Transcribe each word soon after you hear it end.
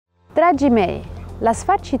Dragii mei, la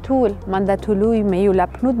sfârșitul mandatului meu la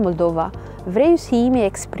PNUD Moldova, vreau să îmi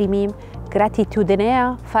exprimim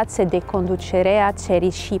gratitudinea față de conducerea țării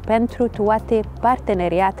și pentru toate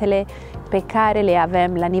parteneriatele pe care le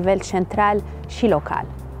avem la nivel central și local.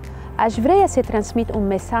 Aș vrea să transmit un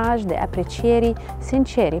mesaj de apreciere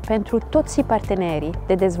sincere pentru toți partenerii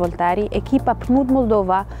de dezvoltare, echipa PNUD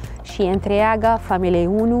Moldova și întreaga familie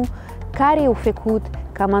ONU, care au făcut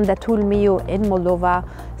ca mandatul meu în Moldova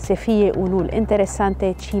să fie unul interesant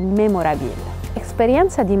și memorabil.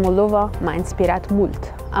 Experiența din Moldova m-a inspirat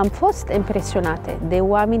mult. Am fost impresionată de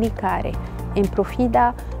oamenii care, în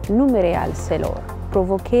pofida numeroaselor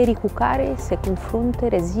provocării cu care se confruntă,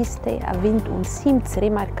 rezistă, având un simț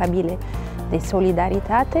remarcabil de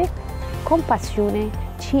solidaritate, compasiune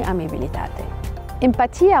și amabilitate.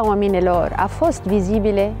 Empatia oamenilor a fost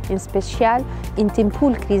vizibilă, în special în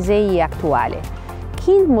timpul crizei actuale,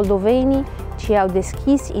 când moldovenii și-au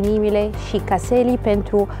deschis inimile și casele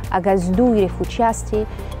pentru a găzdui refugiați,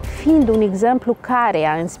 fiind un exemplu care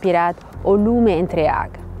a inspirat o lume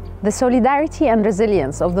întreagă. The solidarity and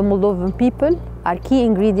resilience of the Moldovan people are key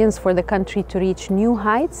ingredients for the country to reach new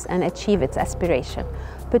heights and achieve its aspiration,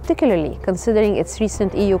 particularly considering its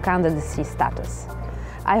recent EU candidacy status.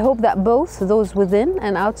 I hope that both those within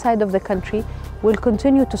and outside of the country will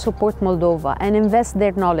continue to support Moldova and invest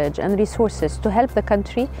their knowledge and resources to help the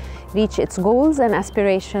country reach its goals and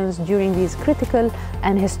aspirations during these critical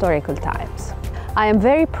and historical times. I am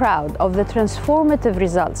very proud of the transformative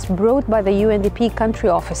results brought by the UNDP country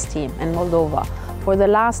office team in Moldova for the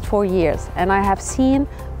last 4 years, and I have seen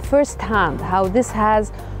firsthand how this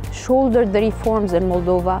has shouldered the reforms in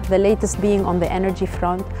Moldova, the latest being on the energy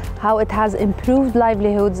front, how it has improved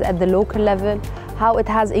livelihoods at the local level, how it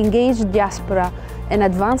has engaged diaspora in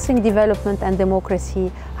advancing development and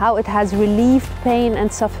democracy, how it has relieved pain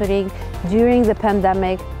and suffering during the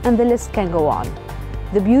pandemic, and the list can go on.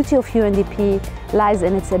 The beauty of UNDP lies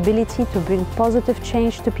in its ability to bring positive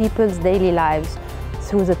change to people's daily lives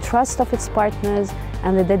through the trust of its partners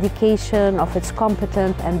and the dedication of its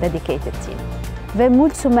competent and dedicated team. Vă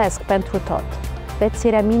mulțumesc pentru tot. Veți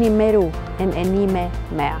rămâne mereu în inima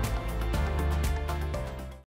mea.